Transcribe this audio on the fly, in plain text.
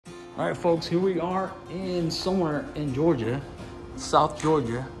All right, folks, here we are in somewhere in Georgia, South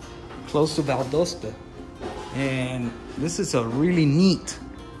Georgia, close to Valdosta. And this is a really neat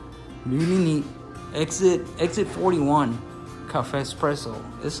exit 41 Cafe Espresso.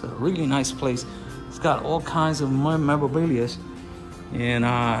 It's a really nice place. It's got all kinds of memorabilia. And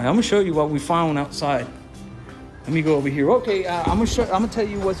I'm gonna show you what we found outside. Let me go over here. Okay, I'm gonna tell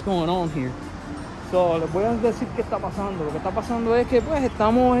you what's going on here. So, les voy a decir qué está pasando. Lo que está pasando es que pues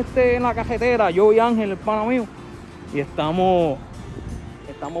estamos en la carretera, yo y Ángel, el pana mío, y vamos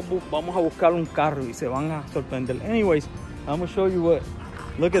a buscar un carro y se van a sorprender. Anyways, I'm gonna show you what.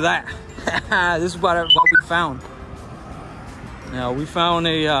 Look at that. This is what we found. Now we found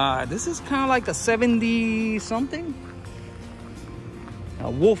a this is kind of like a 70 something,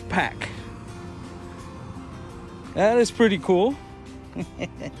 a wolf pack. That is pretty cool.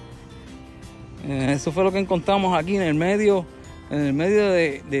 Eso fue lo que encontramos aquí en el medio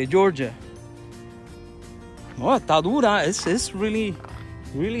de Georgia. Oh, está dura. It's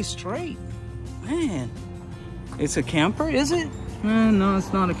really straight. Man, it's a camper, is it? No,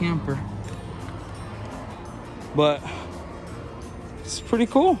 it's not a camper. But it's pretty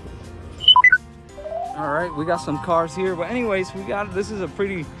cool. All right, we got some cars here. But anyways, this is a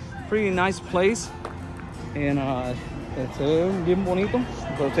pretty nice place. And se ve bien bonito.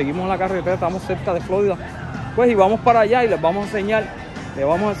 Pero seguimos la carretera, estamos cerca de Florida. Pues y vamos para allá y les vamos a enseñar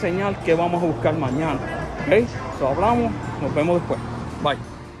qué vamos a buscar mañana. ¿Ok? So, hablamos, nos vemos después. Bye.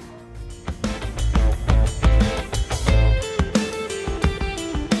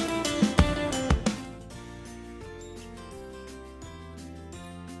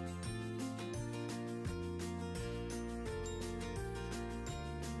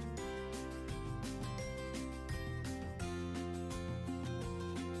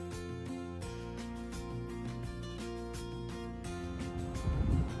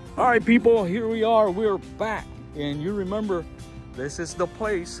 All right, people, here we are. We're back. And you remember, this is the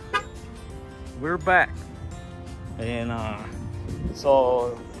place. We're back. And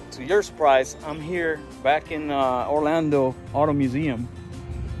so, to your surprise, I'm here back in Orlando Auto Museum.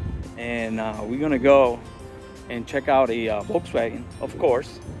 And we're going to go and check out a Volkswagen, of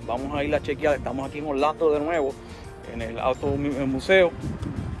course. Vamos a ir a chequear. Estamos aquí en Orlando de nuevo, en el Auto Museo.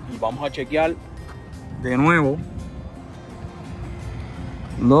 Y vamos a chequear de nuevo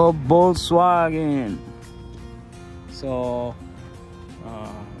los Volkswagen. So,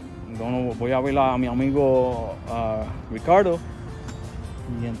 voy a ver a mi amigo Ricardo.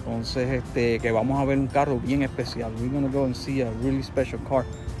 Y entonces que vamos a ver un carro bien especial. We're gonna go and see a really special car.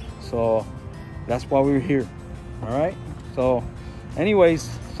 So that's why we're here. All right. So, anyways,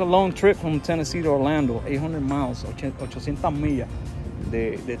 it's a long trip from Tennessee to Orlando. 800 miles, 800 millas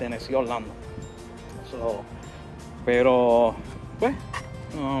de Tennessee a Orlando. So, pero pues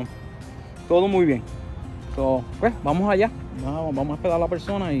todo muy bien. So, pues vamos allá. Vamos a esperar a la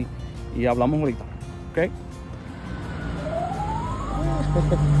persona y hablamos ahorita. ¿Ok?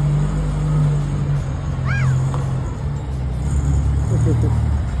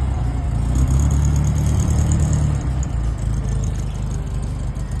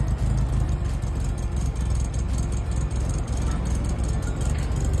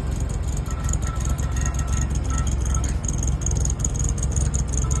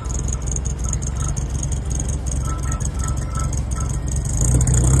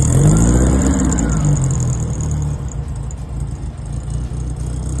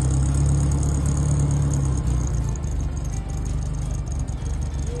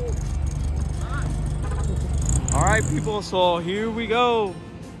 Alright, people, so here we go.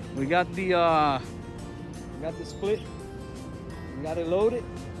 We got the split. We got it loaded.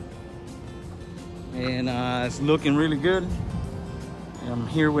 And it's looking really good. I'm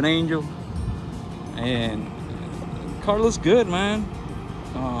here with Angel. And the car looks good, man.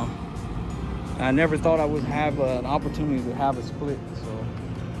 I never thought I would have an opportunity to have a split. So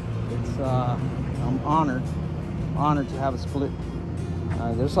it's I'm honored to have a split.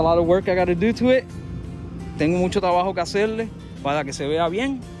 There's a lot of work I got to do to it. Tengo mucho trabajo que hacerle para que se vea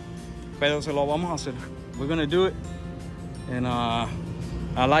bien, pero se lo vamos a hacer. We're gonna do it, and I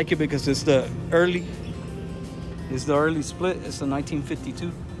like it because it's the early split. It's the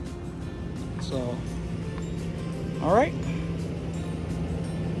 1952. So, all right,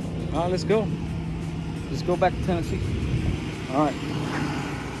 let's go. Let's go back to Tennessee. All right.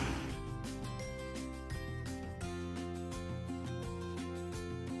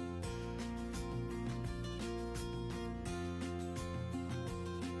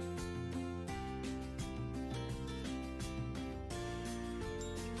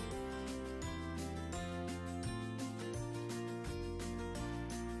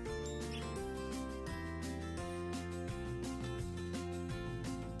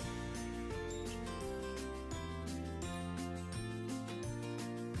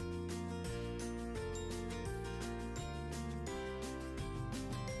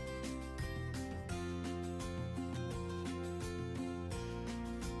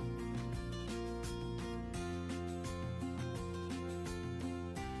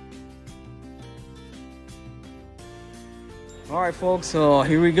 All right, folks, so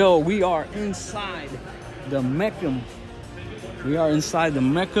here we go. We are inside the Meckham. We are inside the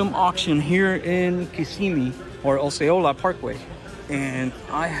Meckham auction here in Kissimmee, or Osceola Parkway. And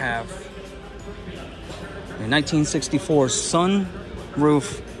I have a 1964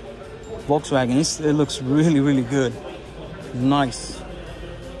 sunroof Volkswagen. It looks really, really good. Nice.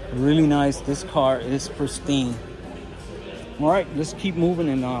 Really nice. This car is pristine. All right, let's keep moving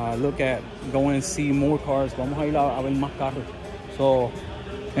and go and see more cars. Vamos a ir a ver más carros. So,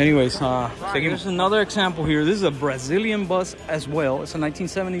 anyways, here's another example here. This is a Brazilian bus as well. It's a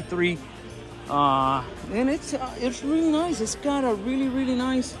 1973, and it's really nice. It's got a really, really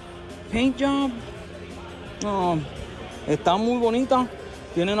nice paint job. Está muy bonita.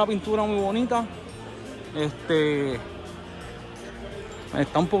 Tiene una pintura muy bonita.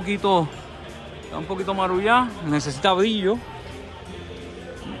 Está un poquito marullada. Necesita brillo.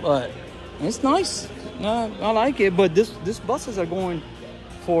 But it's nice. I like it. But this buses are going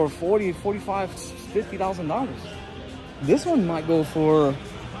for $40,000, $45,000, $50,000. This one might go for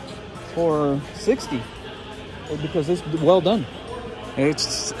 $60,000 because it's well done.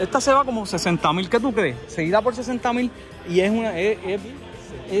 Esta se va como 60,000. ¿Qué tú crees? Seguida por 60,000 y es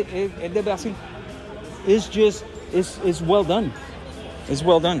de Brasil. It's well done. It's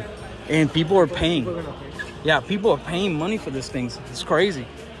well done, and people are paying. Yeah, people are paying money for these things. It's crazy.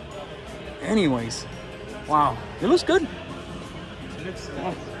 Anyways, wow, it looks good. It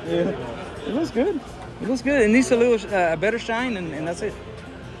looks good. It looks good. It needs a little better shine, and that's it.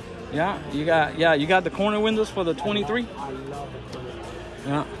 Yeah, you got the corner windows for the 23.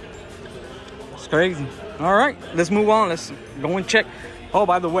 Yeah, it's crazy. All right, let's move on. Let's go and check. Oh,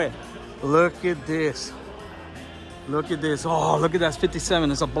 by the way, look at this. Look at this. Oh, look at that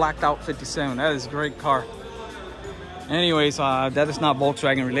 57. It's a blacked out 57. That is a great car. Anyways, that is not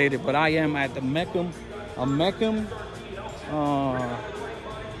Volkswagen related, but I am at the Meckham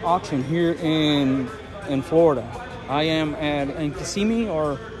auction here in Florida. I am in Kissimmee,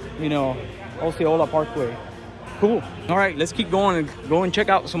 or Osceola Parkway. Cool. All right, let's keep going and go and check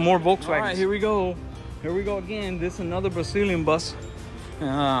out some more Volkswagens. All right, here we go. Here we go again. This is another Brazilian bus,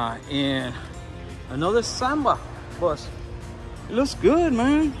 and another Samba bus. It looks good,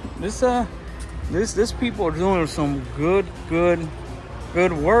 man. This people are doing some good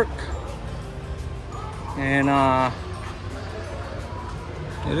work, and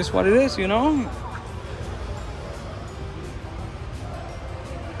it is what it is,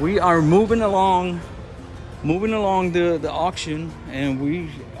 We are moving along the auction, and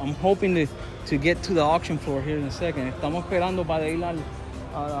I'm hoping to get to the auction floor here in a second. Estamos esperando para ir al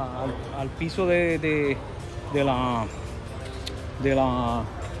piso de la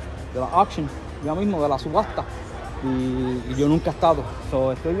auction, ya mismo, de la subasta, y yo nunca he estado,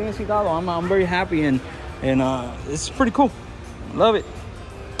 so estoy bien excitado. I'm very happy, and it's pretty cool. Love it.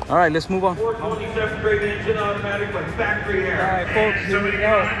 All right, let's move on. 427 brake engine automatic with factory air. All right, folks, here we go. We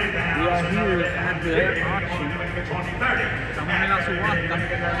are here at the auction. Estamos en la subasta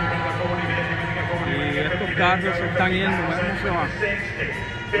y estos carros se están yendo. ¿Cómo se va?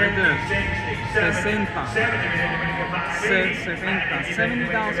 60,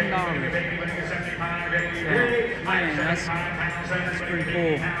 $70,000. Man, that's pretty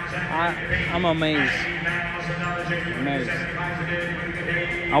cool. I'm amazed.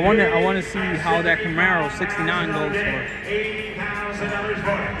 I want to see how that Camaro 69 goes for.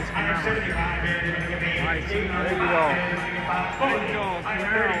 Alright, so there you go. There you go,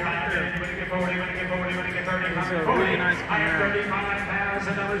 Camaro right there. It's a really nice Camaro. I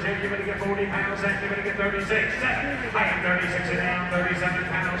am 36 and down, 37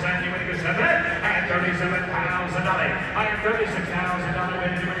 pounds, and you make a 7. I am 37 pounds and nothing. I am 36 pounds and nothing,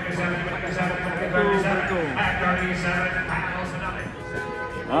 and you make a 7, you make a 7, you make a 37. I am 37 pounds and nothing.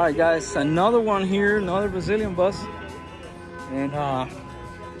 All right, guys, another one here, another Brazilian bus, and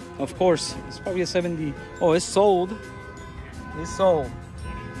of course it's probably a 70. Oh, it's sold. It's sold.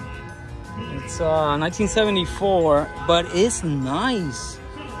 It's 1974, but it's nice.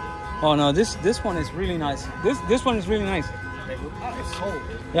 Oh no, this one is really nice. This one is really nice. It's sold.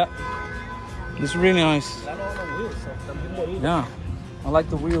 Yeah, it's really nice. Yeah, I like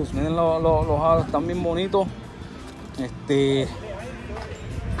the wheels. Miren los aros, están bien bonitos.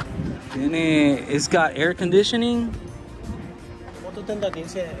 It's got air conditioning.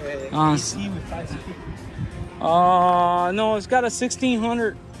 No, it's got a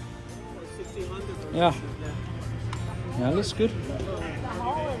 1600. Yeah. Yeah, it looks good.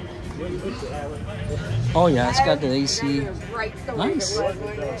 Oh yeah, it's got the AC. Nice.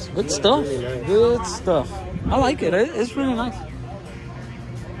 Good stuff. Good stuff. I like it. It's really nice.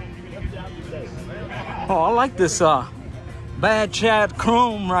 Oh, I like this Bad Chat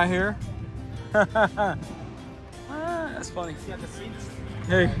Chrome right here. That's funny.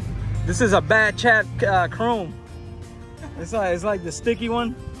 Hey, this is a Bad Chat Chrome. It's like the sticky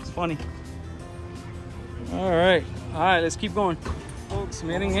one. It's funny. All right, let's keep going. Folks,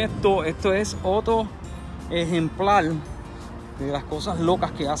 miren esto. Esto es otro ejemplar de las cosas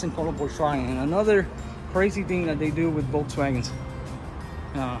locas que hacen con los Volkswagen. And another crazy thing that they do with Volkswagens.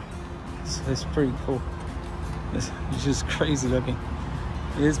 It's pretty cool. It's just crazy looking.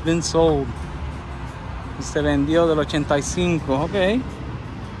 It's been sold. Se vendió del 85. Okay,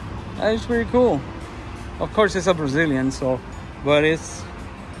 that is pretty cool. Of course, it's a Brazilian, so, but it's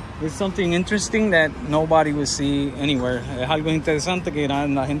something interesting that nobody will see anywhere. Es algo interesante que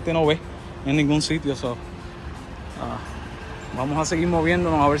la gente no ve en ningún sitio. So, vamos a seguir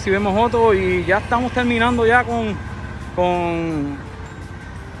moviéndonos a ver si vemos otro y ya estamos terminando ya con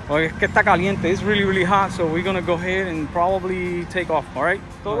porque es que está caliente. It's really, really hot, so we're gonna go ahead and probably take off. All right.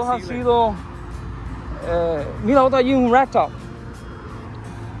 Todos han sido. Mira, otra allí, un ragtop.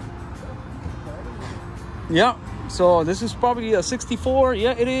 Yeah. So this is probably a 64.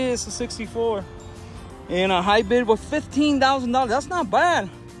 Yeah, it is a 64. And a high bid was $15,000. That's not bad.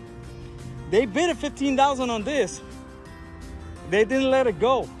 They bid at $15,000 on this. They didn't let it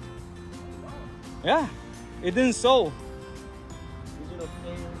go. Yeah, it didn't sold.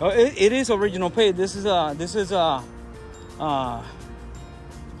 It is original paint. This is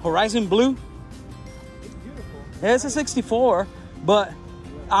Horizon Blue. It's beautiful. Yeah, it's a 64, but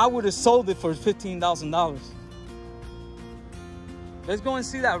I would have sold it for $15,000. Let's go and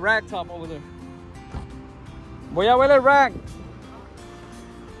see that rag top over there. Voy a ver el rag.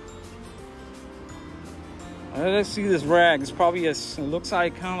 Let's see this rag. It's probably it looks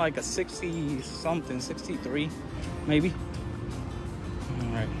like kind of like a 60 something, 63 maybe. All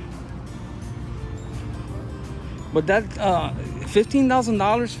right. But that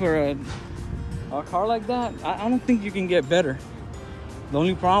 $15,000 for a car like that, I don't think you can get better. The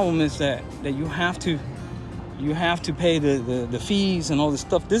only problem is that you have to pay the fees and all this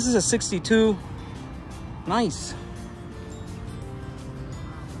stuff. This is a 62. Nice.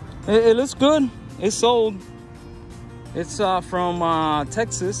 It looks good. It's sold. It's from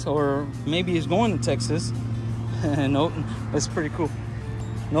Texas, or maybe it's going to Texas. No, it's pretty cool.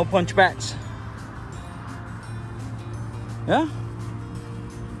 No punchbacks. Yeah.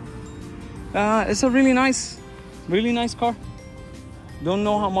 It's a really nice car. Don't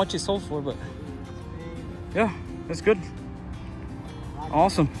know how much it sold for, but yeah, that's good.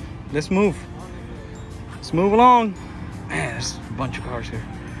 Awesome. Let's move. Let's move along. Man, there's a bunch of cars here.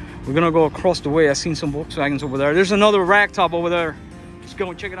 We're gonna go across the way. I seen some Volkswagens over there. There's another rag top over there. Let's go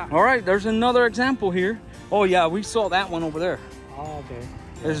and check it out. All right, there's another example here. Oh yeah, we saw that one over there. Oh, okay.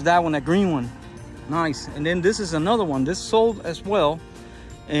 There's that one, that green one. Nice. And then this is another one. This sold as well.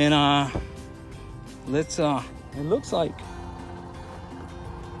 And let's it looks like,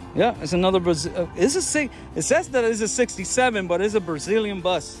 yeah, it's another Brazil. It says that it's a 67, but it's a Brazilian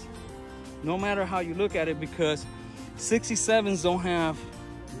bus. No matter how you look at it, because 67s don't have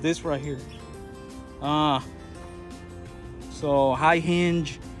this right here. So high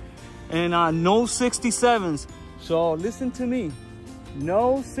hinge, and no 67s. So listen to me,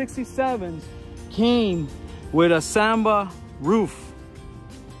 no 67s came with a Samba roof.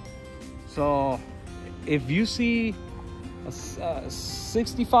 So if you see a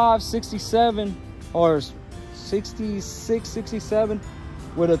 65, 67, or 66, 67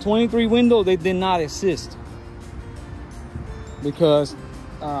 with a 23 window, they did not exist, because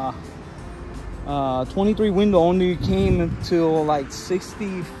 23 window only came until like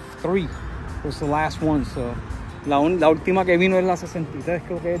 63 was the last one. So la última que vino es la 63,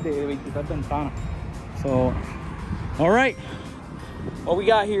 creo que es de 23 ventanas. So all right, what we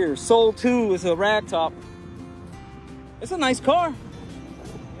got here, Soul 2 is a rag top. It's a nice car.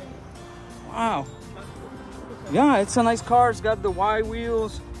 Wow. Yeah, it's a nice car. It's got the wide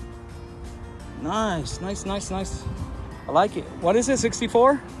wheels. Nice. I like it. What is it,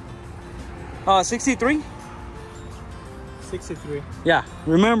 64? 63? 63. Yeah,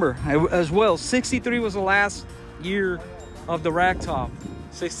 remember, as well, 63 was the last year of the rag top.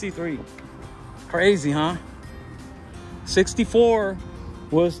 63. Crazy, huh? 64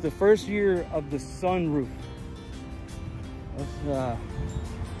 was the first year of the sunroof. That's,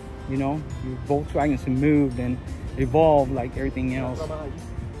 you know, your Volkswagens have moved and evolved like everything else.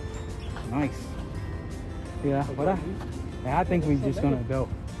 Nice. Yeah, but I think we're just gonna go.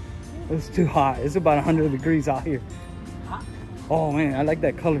 It's too hot. It's about 100 degrees out here. Oh man, I like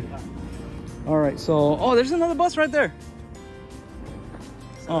that color. All right, so, oh, there's another bus right there.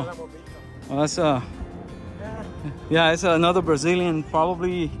 Oh, that's Yeah, it's another Brazilian,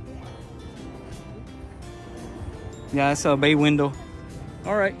 probably. Yeah, it's a bay window.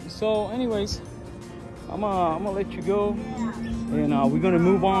 All right, so anyways, I'm gonna let you go, and we're gonna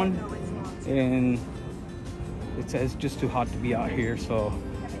move on. And it's just too hot to be out here, so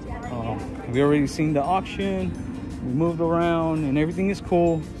we already seen the auction. We moved around, and everything is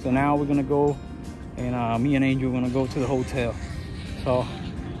cool. So now we're gonna go, and me and Angel are gonna go to the hotel. So,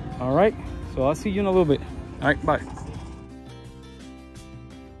 all right. So I'll see you in a little bit. All right, bye.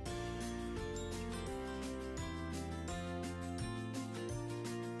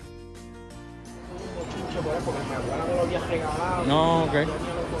 No, okay.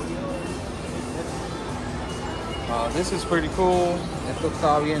 This is pretty cool. Esto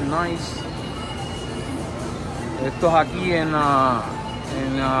está bien nice. Esto es aquí en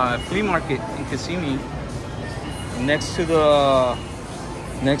flea market in Kissimmee, next to the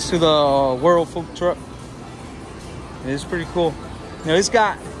World Food Truck. It's pretty cool. Now it's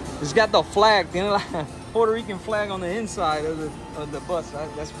got the flag, tiene la Puerto Rican flag on the inside of the bus.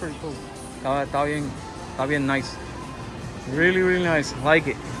 That's pretty cool. Está bien nice. Really, really nice. Like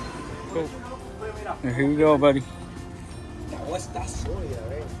it. Cool. And here we go, buddy.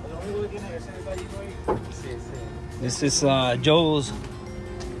 This is Joe's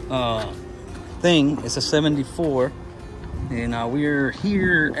thing. It's a 74, and we're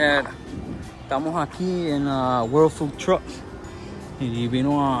here at. Estamos aquí en World Food Truck. Y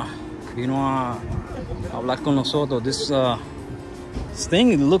vino a hablar con nosotros. This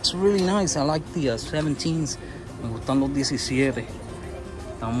thing, it looks really nice. I like the 17s. Me gustan los 17.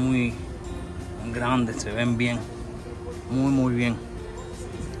 Están muy grandes, se ven bien. Muy bien.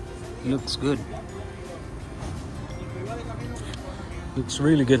 Looks good. Looks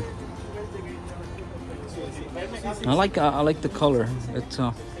really good. I like the color. It's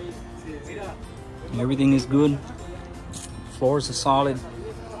everything is good. Floors are solid.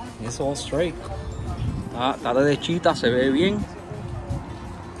 It's all straight. Está derechita, se ve bien.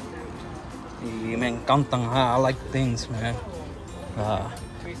 Y me encantan. I like things, man.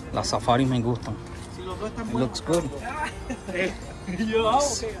 Las safaris me gustan. It looks good.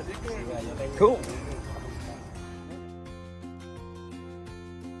 Cool.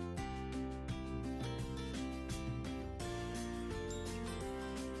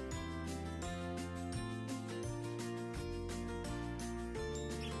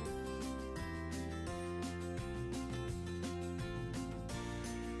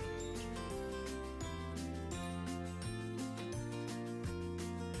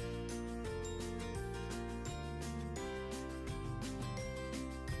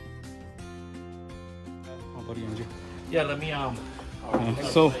 Yeah, let me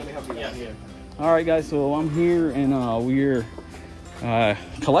So, all right, guys. So I'm here, and we're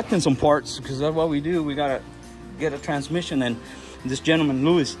collecting some parts because that's what we do. We gotta get a transmission, and this gentleman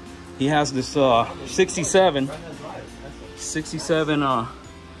Louis, he has this 67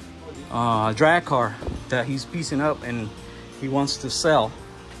 drag car that he's piecing up, and he wants to sell.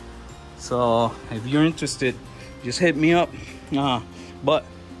 So if you're interested, just hit me up. But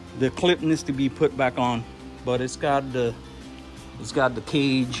the clip needs to be put back on. But it's got the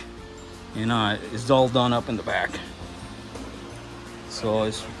cage, and it's all done up in the back, so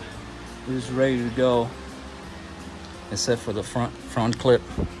it's ready to go, except for the front clip.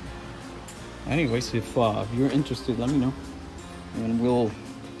 Anyways, if you're interested, let me know, and we'll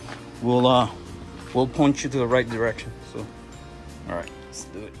point you to the right direction. So, all right, let's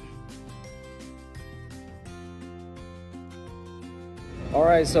do it. All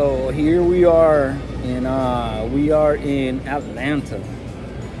right, so here we are in Atlanta.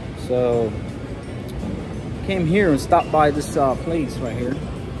 So came here and stopped by this place right here.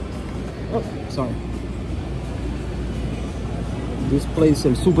 Oh, sorry. This place,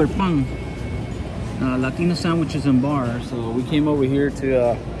 El Super Pan, Latino sandwiches and bar. So we came over here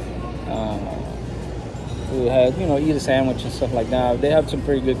to have, eat a sandwich and stuff like that. They have some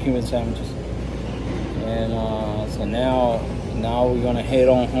pretty good Cuban sandwiches. And so now we're gonna head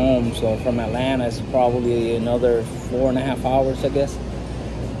on home. So from Atlanta, it's probably another 4.5 hours, I guess.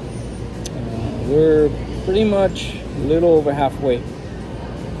 We're pretty much a little over halfway.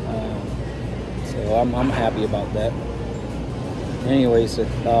 So I'm happy about that. Anyways,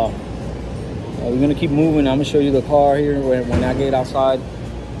 we're gonna keep moving. I'm gonna show you the car here when I get outside.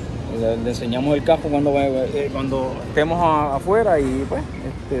 Le enseñamos el carro cuando estemos afuera, y pues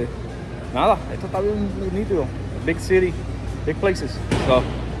nada, esto está bien nítido. Big city, big places. So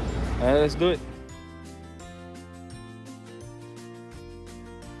let's do it.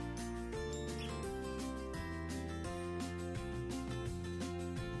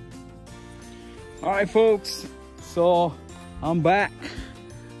 All right, folks, So I'm back.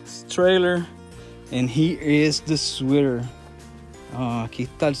 It's trailer, and here is the sweater. Aquí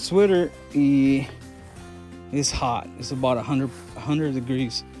está el sweater y it's hot. It's about 100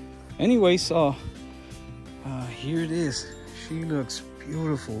 degrees. Anyway, so here it is. She looks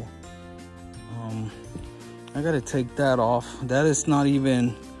beautiful. I gotta take that off. That is not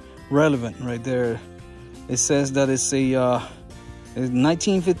even relevant right there. It says that it's a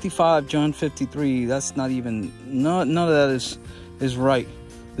 1955 John 53. That's not even, none of that is right.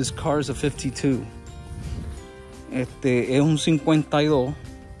 This car is a 52. Es un 52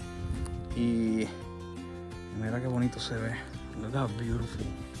 y mira qué bonito se ve. Look how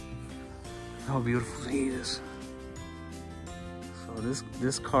beautiful he is. So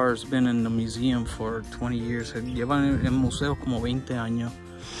this car has been in the museum for 20 years. Lleva en museo como 20 años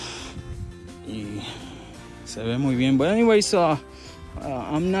y se ve muy bien. But anyways,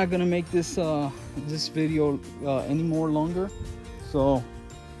 I'm not gonna make this this video any more longer. So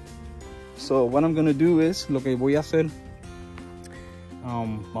what I'm gonna do is, lo que voy a hacer,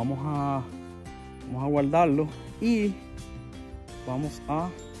 vamos a guardarlo y vamos a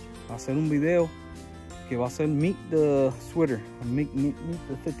hacer un video que va a ser Meet the Sweater, Meet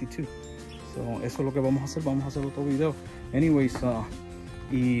the 52. So eso es lo que vamos a hacer. Vamos a hacer otro video. Anyways,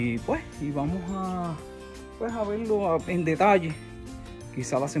 y vamos a verlo en detalle.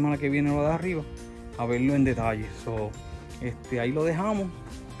 Quizá la semana que viene lo de arriba, a verlo en detalle. So ahí lo dejamos.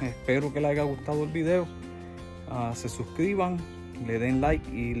 Espero que les haya gustado el video. Se suscriban, le den like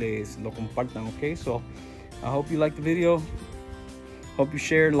y lo compartan. Okay, so I hope you like the video. Hope you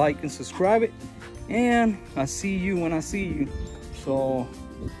share, like, and subscribe it. And I see you when I see you. So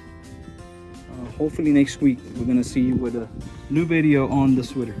hopefully next week we're gonna see you with a new video on the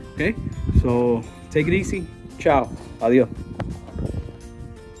sweater. Okay, so take it easy. Ciao. Adios.